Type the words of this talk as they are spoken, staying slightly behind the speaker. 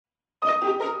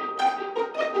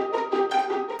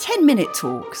10-Minute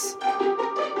Talks,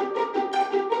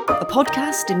 a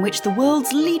podcast in which the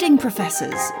world's leading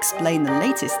professors explain the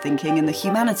latest thinking in the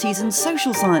humanities and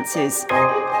social sciences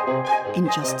in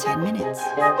just 10 minutes.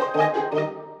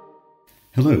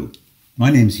 Hello, my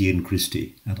name's Ian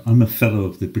Christie and I'm a Fellow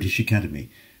of the British Academy,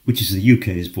 which is the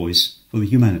UK's voice for the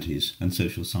humanities and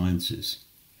social sciences.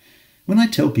 When I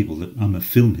tell people that I'm a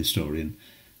film historian,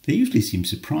 they usually seem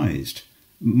surprised.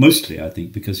 Mostly, I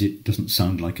think, because it doesn't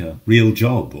sound like a real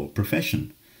job or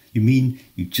profession. You mean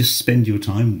you just spend your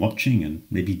time watching and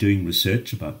maybe doing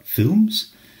research about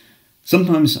films?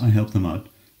 Sometimes I help them out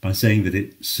by saying that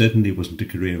it certainly wasn't a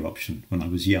career option when I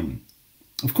was young.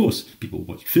 Of course, people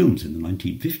watched films in the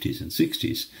 1950s and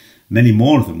 60s. Many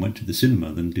more of them went to the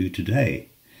cinema than do today.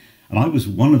 And I was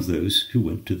one of those who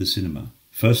went to the cinema,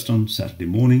 first on Saturday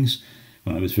mornings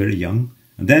when I was very young,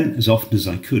 and then as often as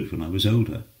I could when I was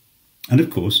older. And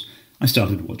of course, I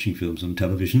started watching films on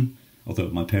television, although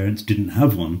my parents didn't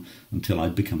have one until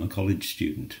I'd become a college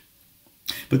student.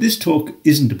 But this talk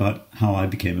isn't about how I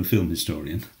became a film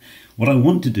historian. What I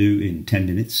want to do in 10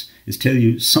 minutes is tell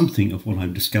you something of what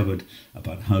I've discovered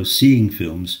about how seeing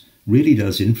films really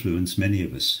does influence many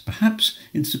of us, perhaps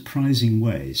in surprising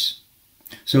ways.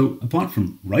 So, apart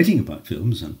from writing about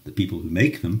films and the people who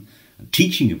make them, and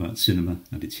teaching about cinema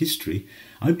and its history,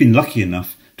 I've been lucky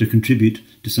enough to contribute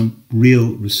to some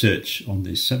real research on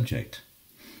this subject.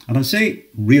 And I say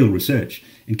real research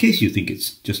in case you think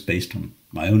it's just based on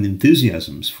my own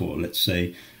enthusiasms for, let's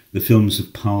say, the films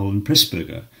of Powell and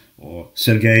Pressburger, or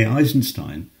Sergei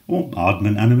Eisenstein, or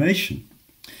Aardman Animation.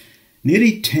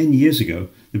 Nearly 10 years ago,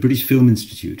 the British Film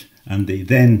Institute and the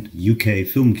then UK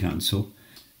Film Council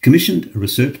commissioned a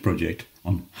research project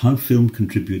on how film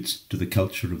contributes to the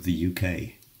culture of the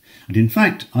UK. And in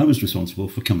fact, I was responsible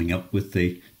for coming up with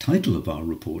the title of our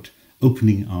report,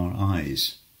 Opening Our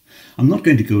Eyes. I'm not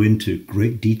going to go into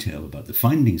great detail about the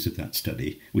findings of that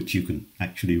study, which you can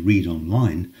actually read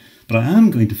online, but I am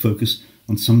going to focus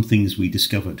on some things we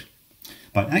discovered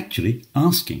by actually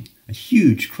asking a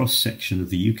huge cross-section of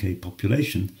the UK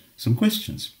population some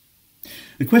questions.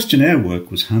 The questionnaire work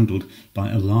was handled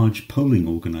by a large polling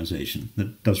organisation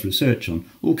that does research on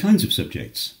all kinds of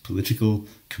subjects, political,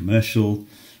 commercial,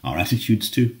 our attitudes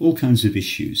to all kinds of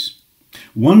issues.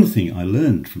 One thing I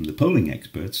learned from the polling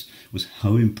experts was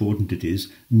how important it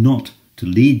is not to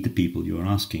lead the people you are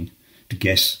asking to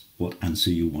guess what answer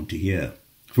you want to hear.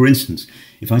 For instance,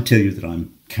 if I tell you that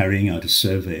I'm carrying out a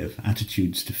survey of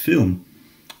attitudes to film,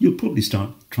 you'll probably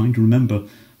start trying to remember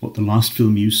what the last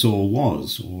film you saw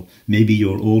was, or maybe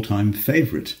your all-time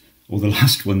favourite, or the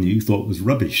last one you thought was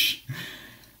rubbish.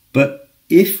 But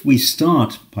if we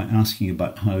start by asking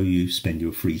about how you spend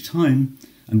your free time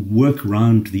and work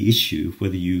around the issue of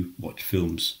whether you watch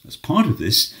films as part of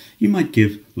this, you might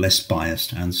give less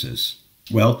biased answers.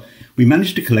 Well, we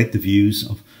managed to collect the views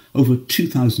of over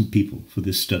 2,000 people for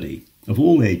this study, of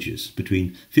all ages,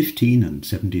 between 15 and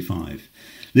 75,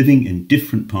 living in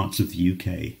different parts of the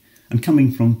UK, and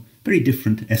coming from very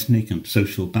different ethnic and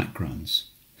social backgrounds.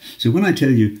 So when I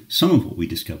tell you some of what we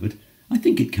discovered, I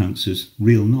think it counts as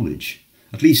real knowledge,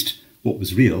 at least what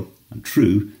was real and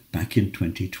true back in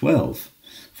 2012.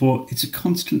 For it's a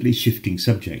constantly shifting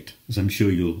subject, as I'm sure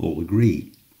you'll all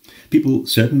agree. People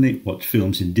certainly watch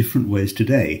films in different ways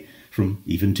today from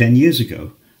even 10 years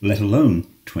ago, let alone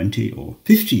 20 or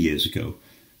 50 years ago,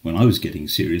 when I was getting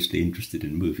seriously interested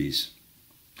in movies.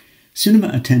 Cinema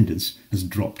attendance has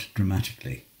dropped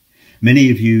dramatically. Many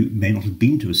of you may not have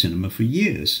been to a cinema for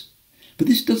years, but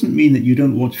this doesn't mean that you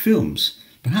don't watch films,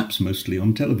 perhaps mostly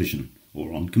on television,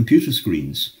 or on computer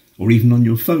screens, or even on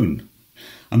your phone.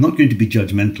 I'm not going to be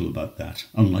judgmental about that,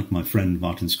 unlike my friend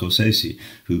Martin Scorsese,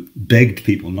 who begged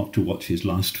people not to watch his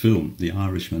last film, The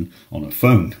Irishman, on a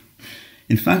phone.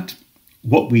 In fact,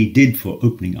 what we did for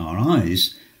Opening Our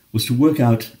Eyes was to work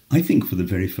out, I think for the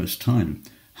very first time,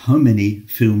 how many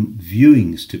film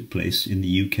viewings took place in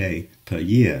the UK per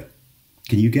year.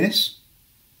 Can you guess?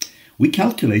 We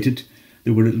calculated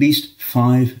there were at least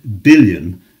 5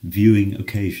 billion viewing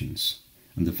occasions,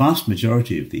 and the vast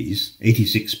majority of these,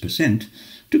 86%,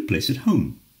 took place at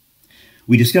home.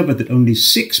 We discovered that only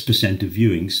 6% of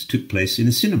viewings took place in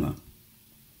a cinema.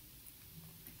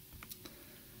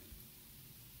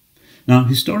 Now,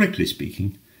 historically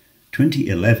speaking,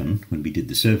 2011, when we did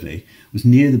the survey, was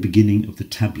near the beginning of the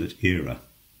tablet era,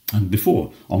 and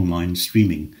before online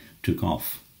streaming took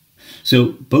off.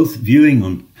 So both viewing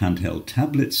on handheld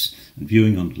tablets and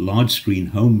viewing on large-screen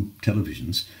home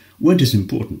televisions weren't as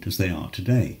important as they are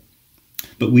today.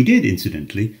 But we did,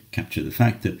 incidentally, capture the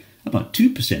fact that about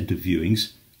 2% of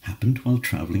viewings happened while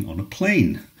travelling on a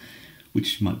plane,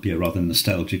 which might be a rather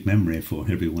nostalgic memory for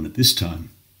everyone at this time.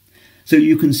 So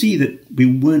you can see that we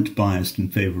weren't biased in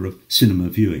favour of cinema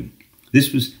viewing.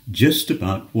 This was just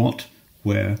about what,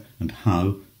 where and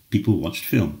how people watched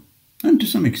film, and to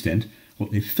some extent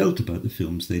what they felt about the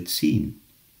films they'd seen.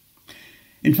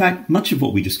 In fact, much of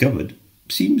what we discovered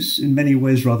seems in many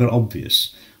ways rather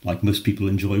obvious, like most people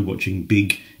enjoy watching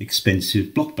big,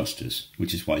 expensive blockbusters,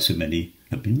 which is why so many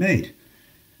have been made.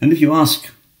 And if you ask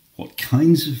what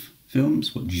kinds of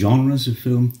films, what genres of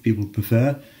film people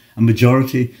prefer, a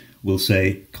majority will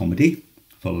say comedy,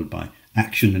 followed by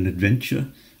action and adventure,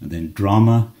 and then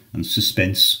drama and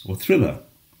suspense or thriller.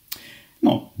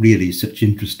 Not really such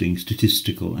interesting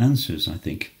statistical answers, I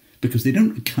think, because they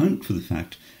don't account for the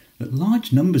fact that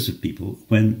large numbers of people,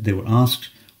 when they were asked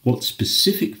what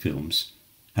specific films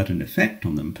had an effect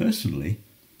on them personally,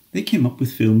 they came up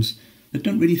with films that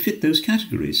don't really fit those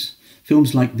categories.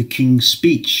 Films like The King's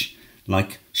Speech,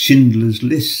 like Schindler's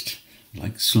List,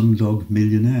 like Slumdog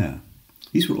Millionaire.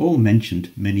 These were all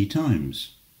mentioned many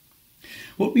times.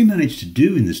 What we managed to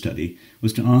do in the study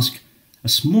was to ask a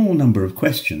small number of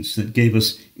questions that gave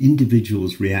us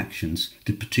individuals' reactions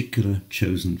to particular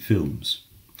chosen films.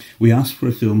 We asked for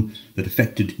a film that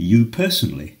affected you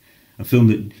personally, a film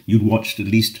that you'd watched at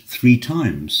least 3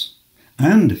 times,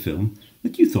 and a film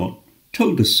that you thought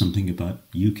told us something about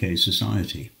UK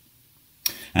society.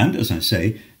 And, as I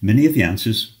say, many of the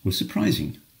answers were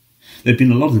surprising. There'd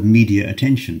been a lot of media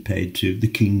attention paid to The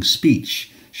King's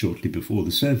Speech shortly before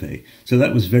the survey, so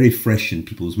that was very fresh in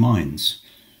people's minds.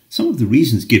 Some of the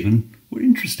reasons given were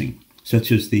interesting,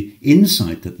 such as the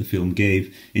insight that the film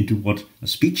gave into what a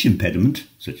speech impediment,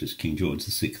 such as King George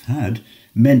VI had,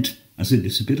 meant as a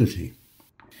disability.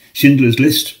 Schindler's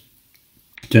List,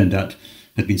 turned out,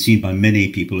 had been seen by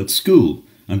many people at school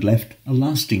and left a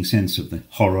lasting sense of the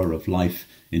horror of life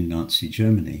in Nazi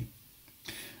Germany.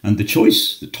 And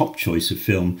the top choice of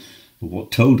film for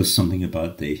what told us something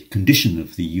about the condition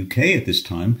of the UK at this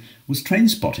time was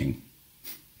Trainspotting.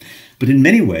 But in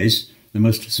many ways, the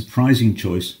most surprising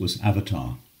choice was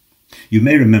Avatar. You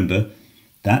may remember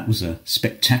that was a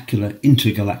spectacular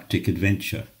intergalactic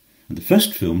adventure, and the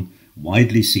first film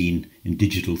widely seen in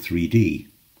digital 3D.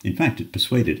 In fact, it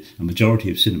persuaded a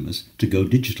majority of cinemas to go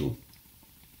digital.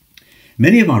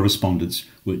 Many of our respondents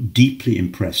were deeply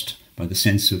impressed by the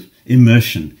sense of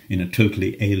immersion in a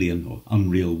totally alien or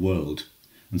unreal world,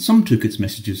 and some took its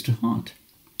messages to heart.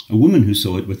 A woman who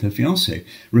saw it with her fiancé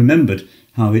remembered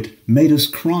how it made us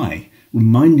cry,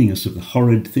 reminding us of the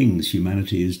horrid things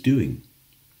humanity is doing.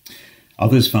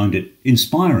 Others found it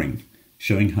inspiring,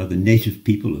 showing how the native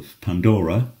people of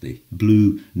Pandora, the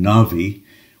blue Na'vi,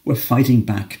 were fighting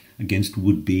back against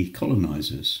would-be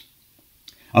colonisers.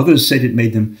 Others said it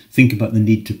made them think about the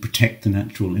need to protect the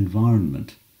natural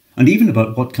environment, and even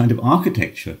about what kind of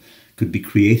architecture could be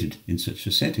created in such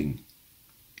a setting.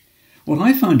 What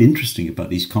I found interesting about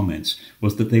these comments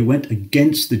was that they went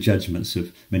against the judgments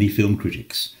of many film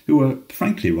critics, who were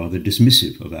frankly rather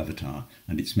dismissive of Avatar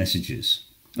and its messages,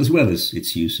 as well as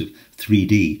its use of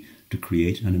 3D to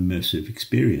create an immersive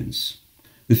experience.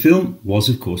 The film was,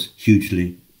 of course,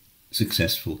 hugely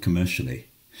successful commercially,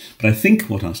 but I think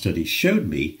what our study showed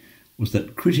me was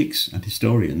that critics and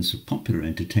historians of popular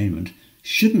entertainment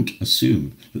shouldn't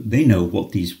assume that they know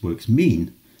what these works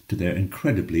mean to their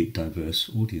incredibly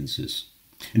diverse audiences.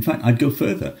 In fact, I'd go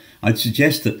further. I'd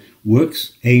suggest that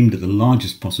works aimed at the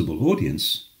largest possible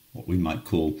audience, what we might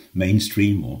call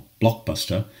mainstream or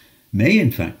blockbuster, may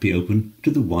in fact be open to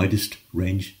the widest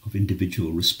range of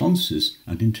individual responses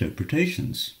and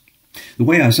interpretations. The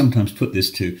way I sometimes put this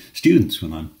to students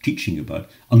when I'm teaching about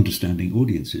understanding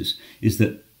audiences is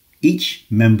that each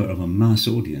member of a mass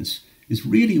audience is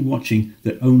really watching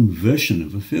their own version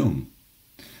of a film.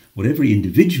 What every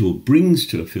individual brings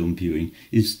to a film viewing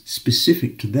is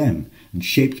specific to them and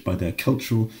shaped by their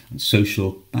cultural and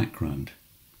social background.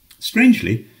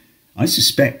 Strangely, I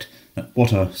suspect that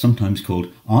what are sometimes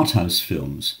called art house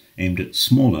films aimed at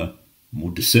smaller,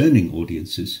 more discerning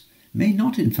audiences may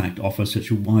not in fact offer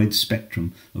such a wide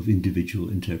spectrum of individual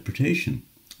interpretation,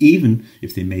 even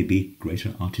if they may be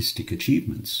greater artistic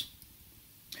achievements.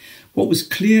 What was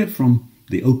clear from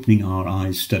the Opening Our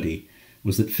Eyes study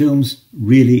was that films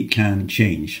really can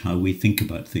change how we think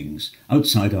about things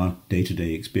outside our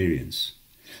day-to-day experience.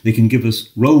 They can give us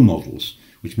role models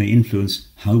which may influence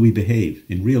how we behave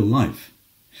in real life.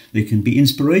 They can be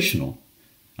inspirational,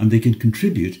 and they can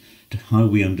contribute to how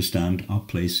we understand our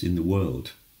place in the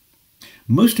world.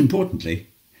 Most importantly,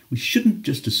 we shouldn't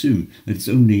just assume that it's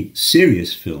only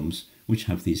serious films which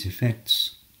have these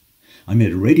effects. I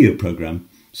made a radio programme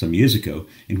some years ago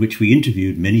in which we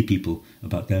interviewed many people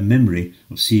about their memory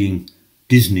of seeing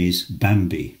Disney's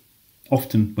Bambi,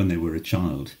 often when they were a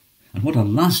child. and what a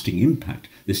lasting impact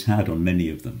this had on many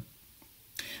of them.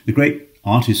 The great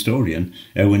art historian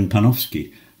Erwin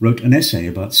Panofsky wrote an essay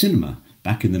about cinema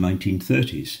back in the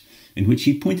 1930s, in which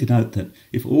he pointed out that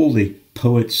if all the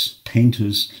poets,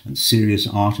 painters and serious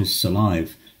artists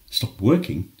alive stopped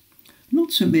working,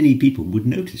 not so many people would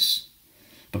notice.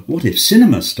 But what if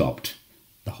cinema stopped?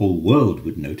 The whole world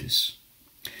would notice.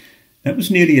 That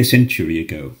was nearly a century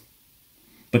ago.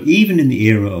 But even in the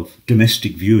era of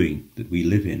domestic viewing that we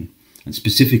live in, and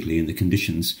specifically in the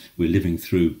conditions we're living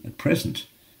through at present,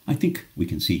 I think we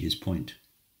can see his point.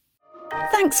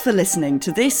 Thanks for listening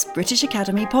to this British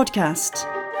Academy podcast.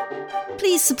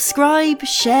 Please subscribe,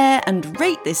 share and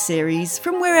rate this series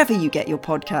from wherever you get your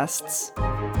podcasts.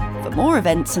 For more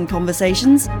events and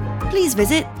conversations, please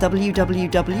visit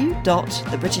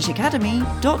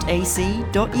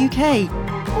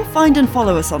www.thebritishacademy.ac.uk or find and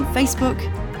follow us on Facebook,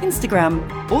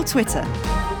 Instagram or Twitter.